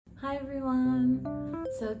Hi everyone!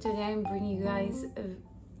 So today I'm bringing you guys a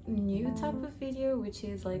new type of video, which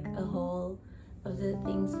is like a haul of the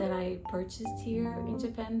things that I purchased here in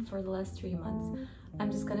Japan for the last 3 months.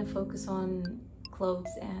 I'm just gonna focus on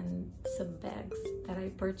clothes and some bags that I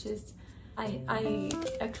purchased. I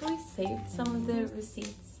actually saved some of the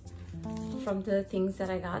receipts from the things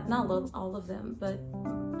that I got, not all of them, but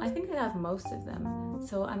I think I got most of them.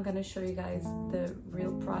 So I'm gonna show you guys the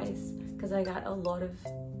real price because I got a lot of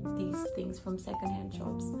these things from secondhand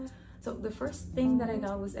shops. So the first thing that I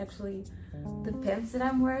got was actually the pants that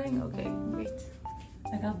I'm wearing. Okay, wait.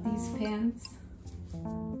 I got these pants.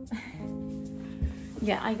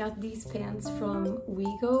 Yeah, I got these pants from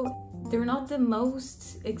Wigo. They're not the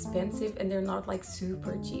most expensive and they're not like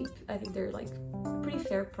super cheap. I think they're like pretty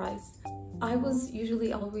fair price. I was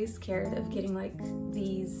usually always scared of getting like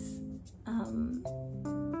these,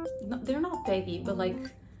 they're not baggy, but like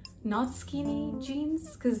not skinny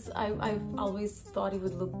jeans, because I've always thought it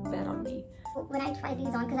would look bad on me. When I tried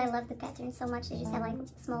these on, because I love the pattern so much, they just have like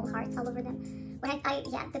small hearts all over them. When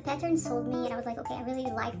yeah, the pattern sold me and I was like, okay, I really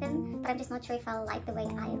like them, but I'm just not sure if I'll like the way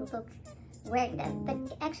I look wearing them.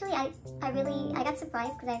 But actually, I got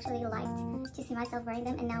surprised because I actually liked to see myself wearing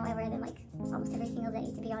them, and now I wear them like almost every single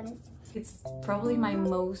day, to be honest. It's probably my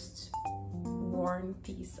most worn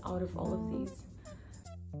piece out of all of these.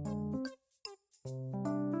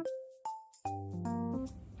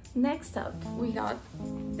 Next up, we got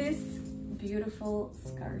this beautiful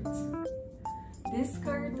skirt. This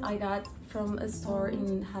skirt I got from a store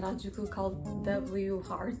in Harajuku called W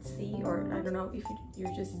Heart C, or I don't know if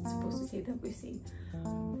you're just supposed to say WC.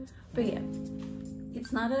 But yeah,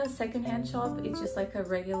 it's not a secondhand shop, it's just like a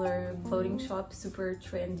regular clothing shop, super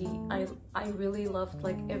trendy. I really loved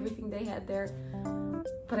like everything they had there.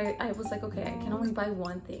 But I was like, okay, I can only buy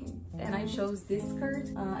one thing. And I chose this skirt,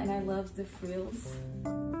 and I love the frills.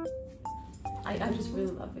 I just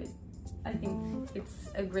really love it. I think it's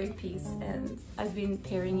a great piece, and I've been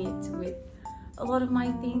pairing it with a lot of my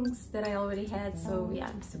things that I already had, so yeah,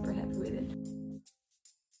 I'm super happy with it.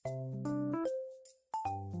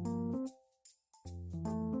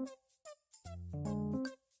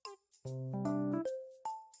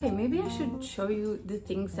 Okay, maybe I should show you the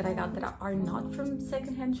things that I got that are not from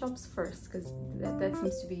secondhand shops first, because that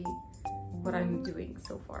seems to be what I'm doing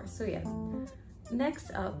so far. So yeah,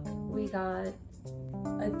 next up we got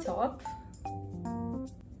a top,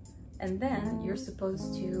 and then you're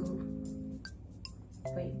supposed to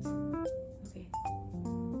wait. Okay,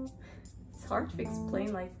 it's hard to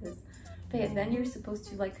explain like this, but yeah, then you're supposed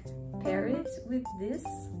to like pair it with this.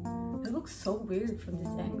 It looks so weird from this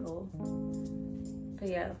angle. But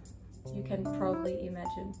yeah, you can probably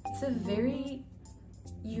imagine. It's a very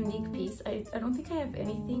unique piece. I don't think I have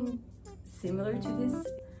anything similar to this.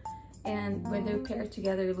 And when they're paired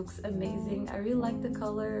together, it looks amazing. I really like the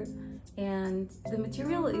color, and the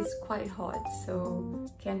material is quite hot, so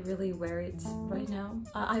can't really wear it right now.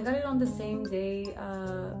 I got it on the same day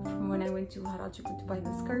from when I went to Harajuku to buy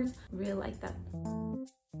the skirt. Really like that.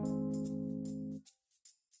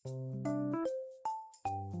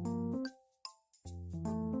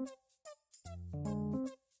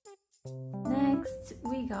 Next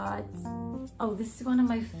we got, oh, this is one of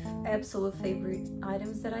my absolute favorite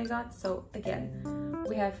items that I got. So again,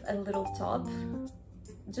 we have a little top.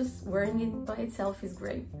 Just wearing it by itself is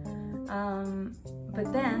great,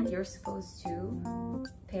 but then you're supposed to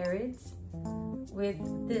pair it with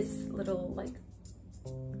this little like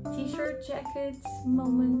t-shirt jacket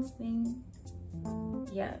moment thing.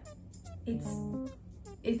 Yeah,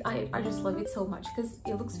 I just love it so much because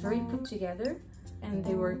it looks very put together, and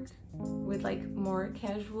they work with like more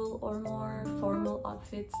casual or more formal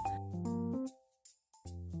outfits.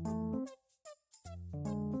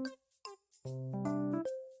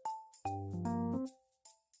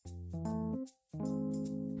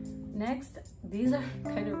 Next, these are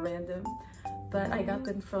kind of random, but I got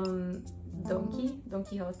them from Don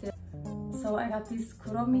Quixote. So I got this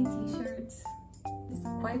Kuromi t-shirt. It's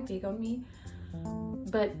quite big on me,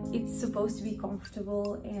 but it's supposed to be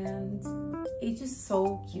comfortable, and it's just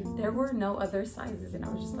so cute. There were no other sizes, and I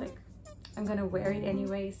was just like, I'm gonna wear it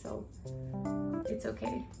anyway, so it's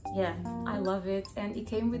okay. Yeah, I love it, and it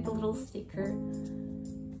came with a little sticker.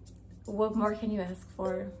 What more can you ask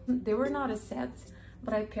for? They were not a set,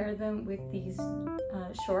 but I paired them with these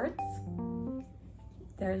shorts.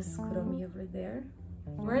 There's Kuromi over there.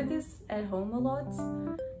 I wear this at home a lot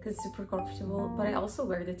because it's super comfortable, but I also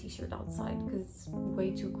wear the t-shirt outside because it's way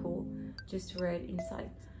too cool just to wear it inside.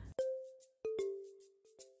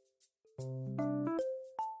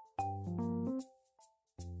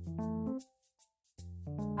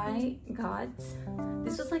 I got,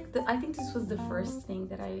 this was like like I think this was the first thing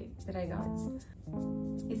that I got.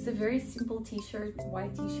 It's a very simple t-shirt,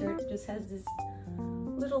 white t-shirt, just has this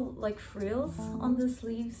little like frills on the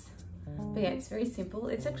sleeves. But yeah, it's very simple.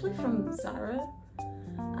 It's actually from Zara,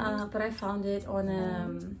 but I found it on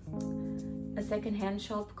a second-hand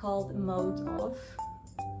shop called Mode Off.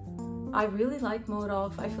 I really like Mode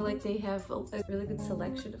Off. I feel like they have a really good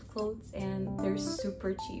selection of clothes and they're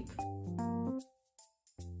super cheap.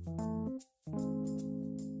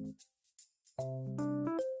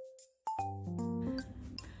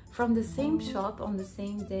 From the same shop on the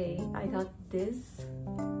same day, I got this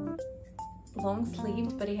long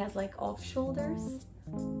sleeved, but it has like off shoulders.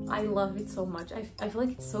 I love it so much. I feel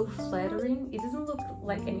like it's so flattering. It doesn't look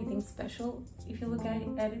like anything special if you look at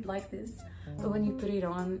it like this, but when you put it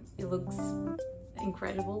on, it looks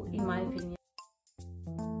incredible in my opinion.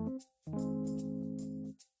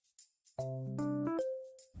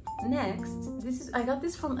 Next, I got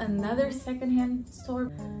this from another secondhand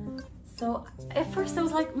store. So at first I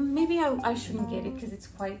was like, maybe I shouldn't get it because it's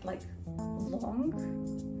quite like long.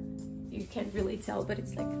 You can't really tell, but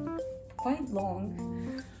it's like quite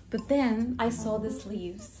long. But then I saw the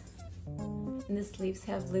sleeves, and the sleeves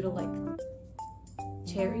have little like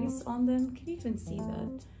cherries on them. Can you even see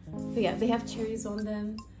that? But yeah, they have cherries on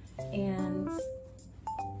them, and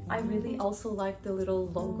I really also like the little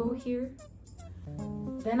logo here.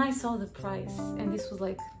 Then I saw the price, and this was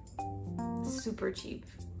like super cheap.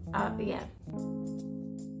 Yeah.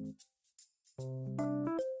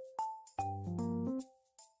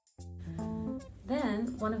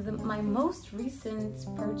 Then one of my most recent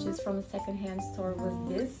purchase from a secondhand store was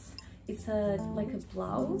this. It's like a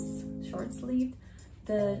blouse, short sleeve.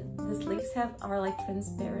 The sleeves are like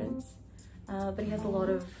transparent, but it has a lot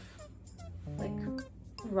of like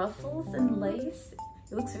ruffles and lace.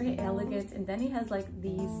 It looks very elegant, and then it has like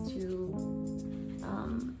these two,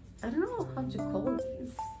 I don't know how to call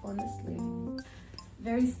these, honestly.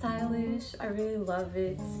 Very stylish, I really love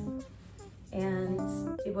it, and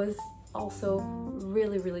it was also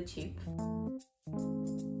really, really cheap.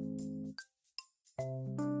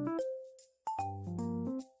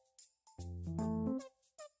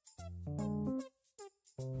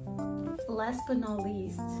 Last but not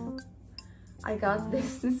least, I got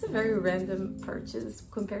this. This is a very random purchase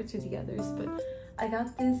compared to the others, but I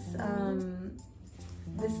got this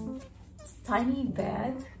this tiny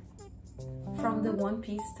bag from the One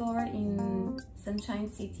Piece store in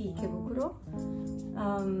Sunshine City, Ikebukuro.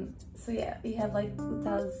 So yeah, we have like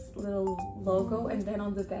Uta's little logo, and then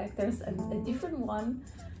on the back there's a different one,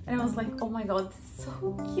 and I was like, oh my god, this is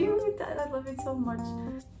so cute. I love it so much.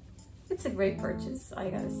 It's a great purchase, I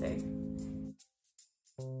gotta say.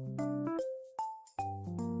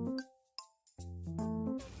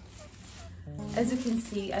 As you can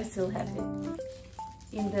see, I still have it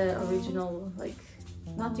in the original, like,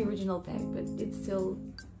 not the original bag, but it's still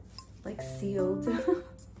like sealed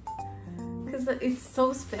because it's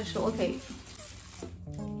so special. Okay,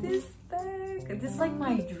 this bag, this is like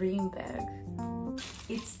my dream bag.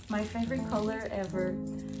 It's my favorite color ever.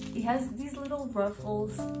 It has these little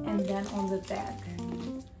ruffles, and then on the back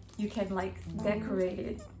you can like decorate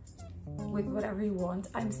it with whatever you want.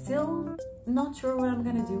 I'm still not sure what I'm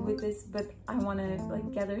gonna do with this, but I want to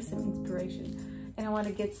like gather some inspiration, and I want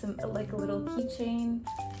to get some like a little keychain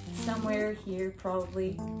somewhere here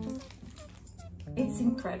probably. It's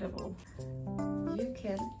incredible. You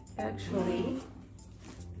can actually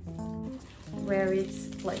wear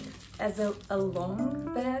it like as a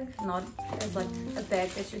long bag, not as like a bag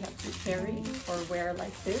that you have to carry or wear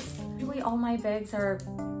like this. Usually all my bags are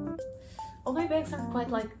quite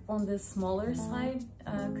like on the smaller side,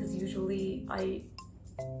 because usually I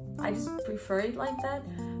just prefer it like that.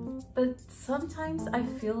 But sometimes I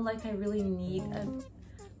feel like I really need a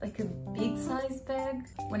big size bag.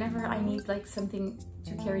 Whenever I need like something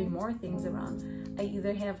to carry more things around, I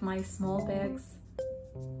either have my small bags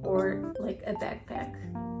or like a backpack,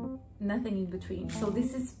 nothing in between. So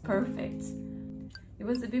this is perfect. It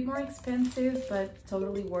was a bit more expensive, but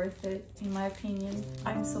totally worth it in my opinion.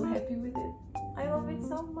 I'm so happy with it. I love it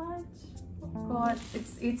so much. Oh god,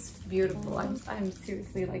 it's beautiful. I'm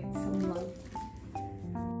seriously like so in love.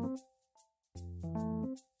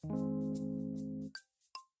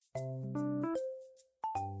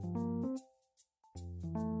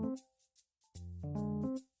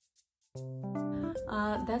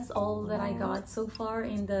 That's all that I got so far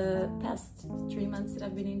in the past 3 months that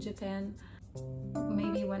I've been in Japan.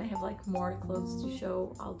 maybe when I have like more clothes to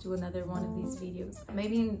show, I'll do another one of these videos.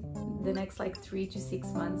 Maybe in the next like 3 to 6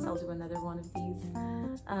 months I'll do another one of these.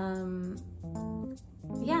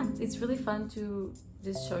 Yeah, it's really fun to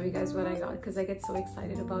just show you guys what I got, because I get so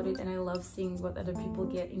excited about it, and I love seeing what other people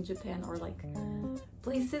get in Japan, or like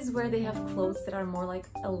places where they have clothes that are more like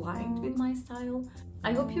aligned with my style.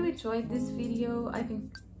 I hope you enjoyed this video. I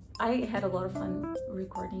think I had a lot of fun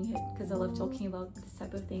recording it because I love talking about this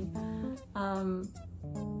type of thing.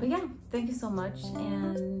 But yeah, thank you so much,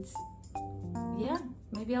 and yeah,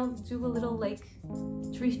 maybe I'll do a little like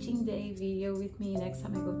thrifting day video with me next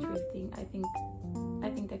time I go thrifting. I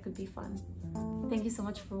think that could be fun. Thank you so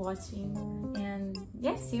much for watching, and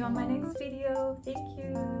yeah, see you on my next video. Thank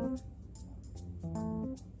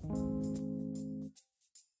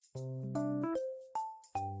you.